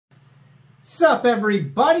Sup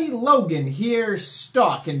everybody, Logan here,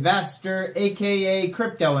 stock investor, aka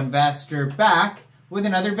crypto investor, back with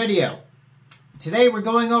another video. Today we're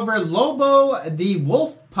going over Lobo, the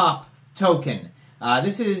Wolf Pup token.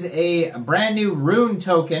 This is a brand new Rune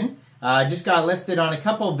token. Just got listed on a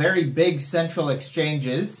couple very big central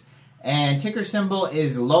exchanges, and ticker symbol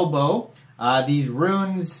is Lobo. These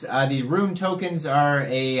Rune tokens are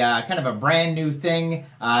a kind of a brand new thing.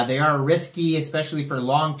 They are risky, especially for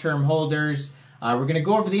long-term holders. We're going to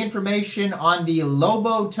go over the information on the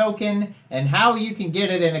Lobo token and how you can get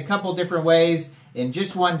it in a couple different ways in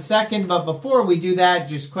just 1 second. But before we do that,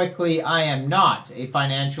 just quickly, I am not a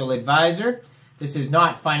financial advisor. This is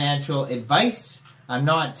not financial advice. I'm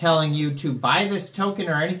not telling you to buy this token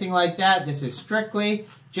or anything like that. This is strictly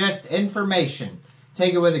just information.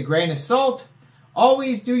 Take it with a grain of salt.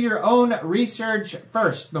 Always do your own research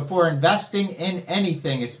first before investing in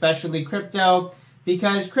anything, especially crypto,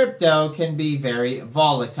 because crypto can be very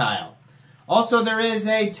volatile. Also, there is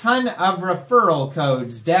a ton of referral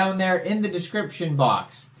codes down there in the description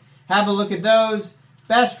box. Have a look at those.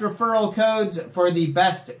 Best referral codes for the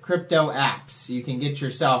best crypto apps. You can get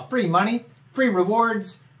yourself free money, free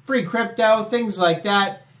rewards, free crypto, things like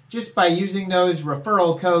that, just by using those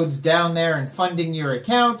referral codes down there and funding your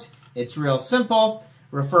account. It's real simple.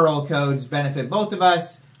 Referral codes benefit both of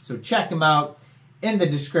us, so check them out in the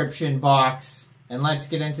description box. And let's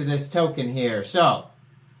get into this token here. So,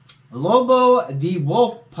 Lobo the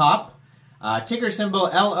Wolf Pup, ticker symbol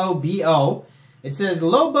LOBO. It says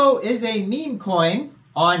Lobo is a meme coin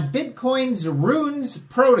on Bitcoin's Runes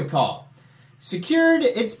protocol. Secured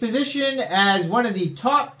its position as one of the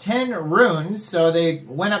top 10 runes, so they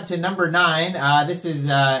went up to number 9. This is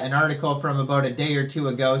an article from about a day or two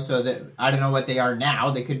ago, so that I don't know what they are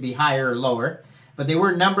now. They could be higher or lower, but they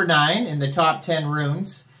were number 9 in the top 10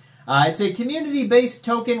 runes. It's a community-based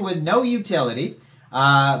token with no utility.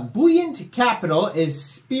 Buoyant Capital is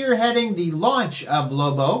spearheading the launch of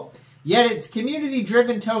Lobo, yet it's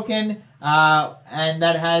community-driven token and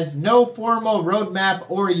that has no formal roadmap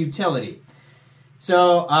or utility.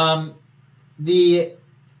 So, the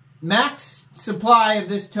max supply of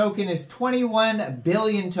this token is 21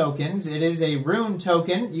 billion tokens. It is a Rune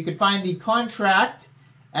token. You can find the contract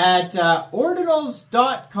at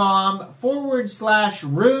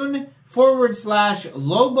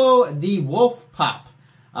ordinals.com/rune/Lobo the Wolf Pup.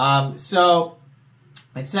 So,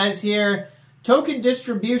 it says here, token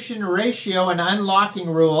distribution ratio and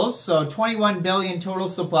unlocking rules. So, 21 billion total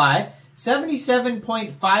supply.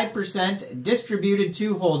 77.5% distributed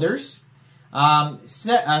to holders,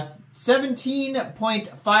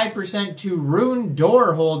 17.5% to Rune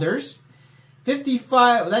door holders,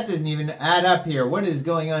 55, that doesn't even add up here. What is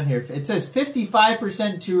going on here? It says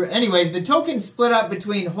 55% to, anyways, the token split up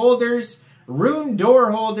between holders, Rune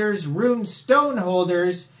door holders, Rune stone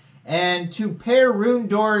holders, and to pair Rune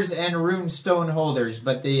doors and Rune stone holders.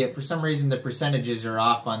 But for some reason, the percentages are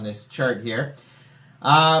off on this chart here.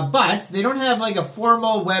 But they don't have like a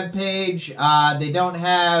formal web page. They don't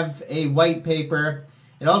have a white paper.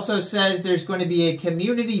 It also says there's going to be a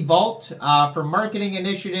community vault for marketing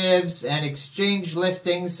initiatives and exchange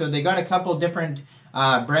listings. So they got a couple different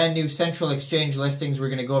brand new central exchange listings we're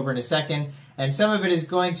going to go over in a second. And some of it is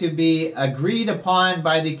going to be agreed upon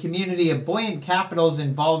by the community of Buoyant Capital's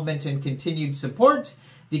involvement and continued support.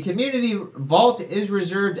 The community vault is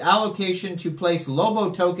reserved allocation to place Lobo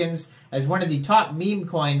tokens as one of the top meme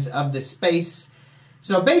coins of the space.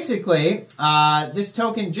 So basically, this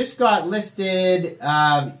token just got listed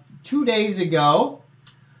 2 days ago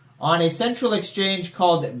on a central exchange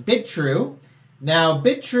called Bitrue. Now,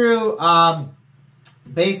 Bitrue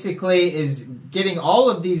basically is getting all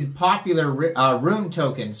of these popular Rune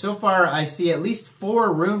tokens. So far, I see at least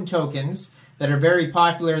 4 Rune tokens that are very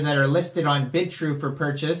popular that are listed on Bitrue for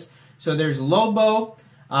purchase. So there's Lobo.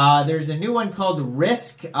 There's a new one called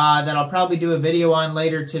Risk that I'll probably do a video on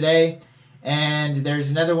later today. And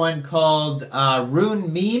there's another one called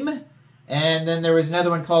Rune Meme. And then there was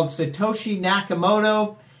another one called Satoshi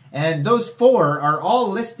Nakamoto. And those 4 are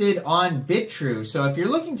all listed on Bitrue. So if you're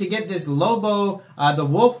looking to get this Lobo, the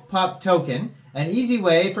Wolf Pup token, an easy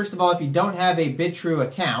way, first of all, if you don't have a Bitrue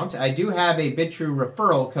account, I do have a Bitrue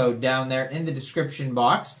referral code down there in the description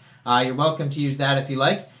box. You're welcome to use that if you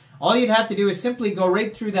like. All you'd have to do is simply go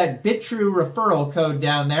right through that Bitrue referral code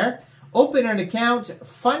down there, open an account,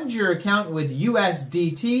 fund your account with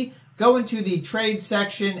USDT, go into the trade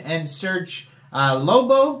section and search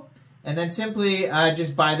Lobo, and then simply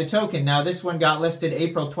just buy the token. Now, this one got listed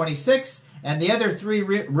April 26th. And the other 3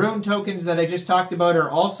 Rune tokens that I just talked about are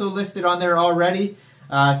also listed on there already.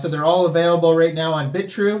 So they're all available right now on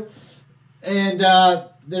Bitrue. And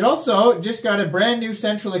It also just got a brand new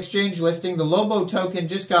central exchange listing. The Lobo token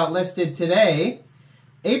just got listed today.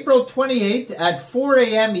 April 28th at 4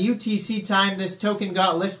 a.m. UTC time, this token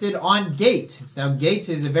got listed on Gate. Now, Gate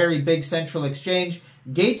is a very big central exchange.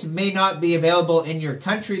 Gate may not be available in your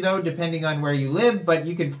country, though, depending on where you live, but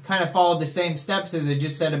you could kind of follow the same steps as I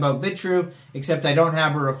just said about Bitrue, except I don't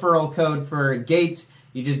have a referral code for Gate.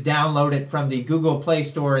 You just download it from the Google Play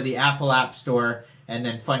Store or the Apple App Store and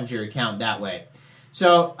then fund your account that way.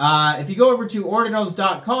 So if you go over to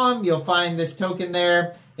ordinals.com, you'll find this token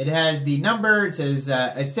there. It has the number. It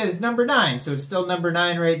says number 9, so it's still number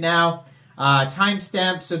 9 right now.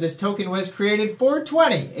 Timestamp. So this token was created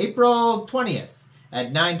 4/20, April 20th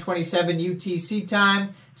at 9:27 UTC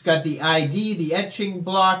time. It's got the ID, the etching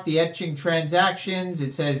block, the etching transactions.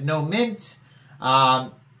 It says no mint.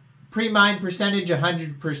 Pre-mine percentage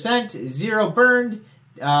 100%, 0 burned.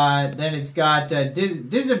 Then it's got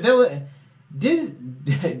divisibility.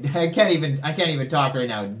 I can't even talk right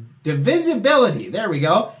now. Divisibility. There we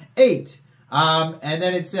go. 8. And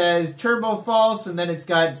then it says turbo false, and then it's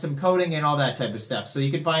got some coding and all that type of stuff. So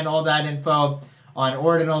you can find all that info on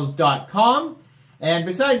ordinals.com. And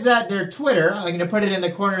besides that, their Twitter, I'm going to put it in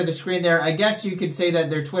the corner of the screen there. I guess you could say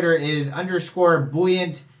that their Twitter is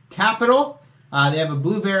 _buoyant capital. They have a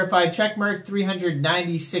blue verified checkmark,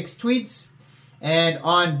 396 tweets. And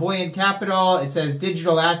on Buoyant Capital, it says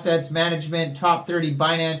digital assets management, top 30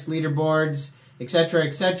 Binance leaderboards, etc.,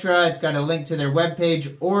 etc. It's got a link to their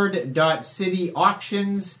webpage, ord.city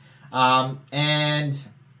auctions. And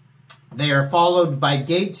they are followed by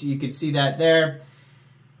Gate. You can see that there.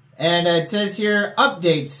 And it says here,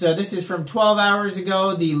 updates. So this is from 12 hours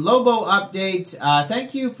ago, the Lobo update.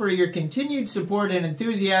 Thank you for your continued support and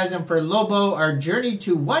enthusiasm for Lobo. Our journey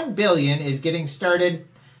to 1 billion is getting started.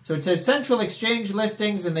 So it says central exchange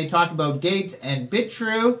listings, and they talk about Gate and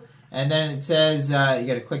Bitrue. And then it says, you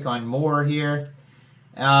got to click on more here.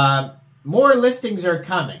 More listings are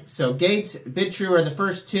coming. So Gate, Bitrue are the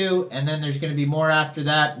first 2, and then there's going to be more after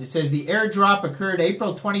that. It says the airdrop occurred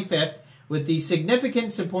April 25th with the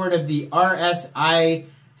significant support of the RSIC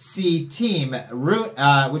team,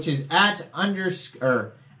 which is at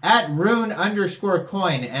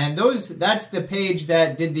Rune_coin, and that's the page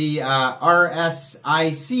that did the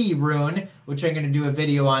RSIC Rune, which I'm going to do a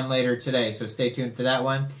video on later today, so stay tuned for that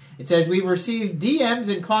one. It says, we've received DMs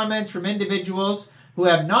and comments from individuals who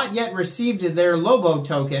have not yet received their Lobo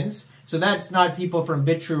tokens, so that's not people from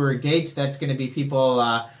Bitrue or Gate, that's going to be people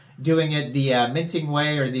doing it the minting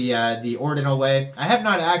way or the ordinal way. I have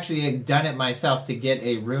not actually done it myself to get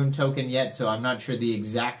a Rune token yet, so I'm not sure the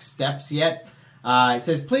exact steps yet. It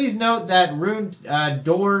says, please note that Rune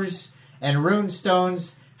doors and Rune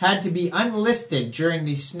stones had to be unlisted during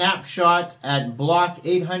the snapshot at block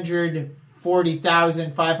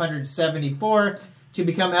 840,574 to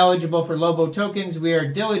become eligible for Lobo tokens. We are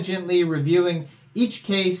diligently reviewing each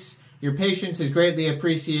case. Your patience is greatly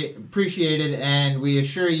appreciated, and we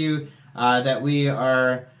assure you that we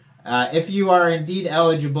are, if you are indeed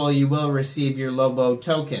eligible, you will receive your Lobo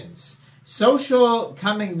tokens. Social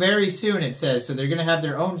coming very soon, it says. So they're going to have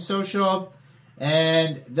their own social.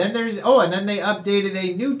 And then there's, and then they updated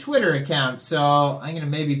a new Twitter account. So I'm going to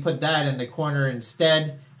maybe put that in the corner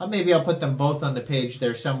instead. Maybe I'll put them both on the page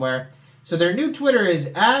there somewhere. So their new Twitter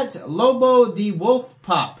is at Lobo the Wolf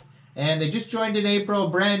Pup. And they just joined in April,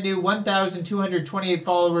 brand new, 1,228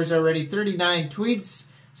 followers already, 39 tweets.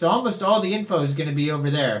 So almost all the info is going to be over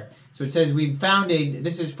there. So it says, we've found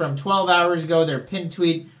this is from 12 hours ago, their pinned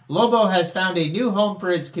tweet. Lobo has found a new home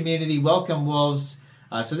for its community. Welcome, wolves.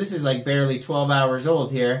 So this is like barely 12 hours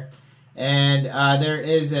old here. And there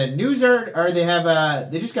is a news or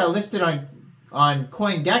they just got listed on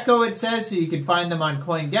CoinGecko, it says, so you can find them on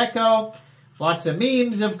CoinGecko. Lots of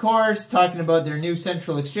memes, of course, talking about their new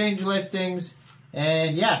central exchange listings.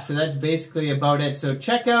 And yeah, so that's basically about it. So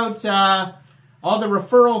check out all the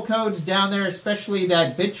referral codes down there, especially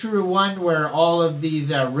that Bitrue one where all of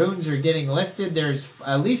these runes are getting listed. There's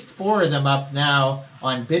at least 4 of them up now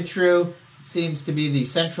on Bitrue. It seems to be the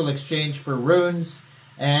central exchange for runes.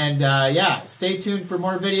 And yeah, stay tuned for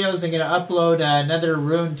more videos. I'm going to upload another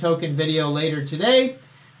Rune token video later today.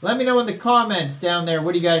 Let me know in the comments down there,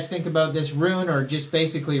 what do you guys think about this Rune or just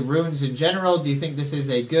basically runes in general? Do you think this is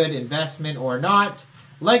a good investment or not?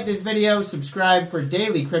 Like this video, subscribe for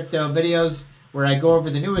daily crypto videos where I go over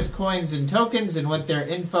the newest coins and tokens and what their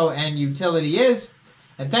info and utility is.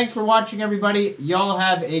 And thanks for watching, everybody. Y'all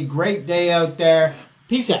have a great day out there.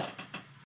 Peace out.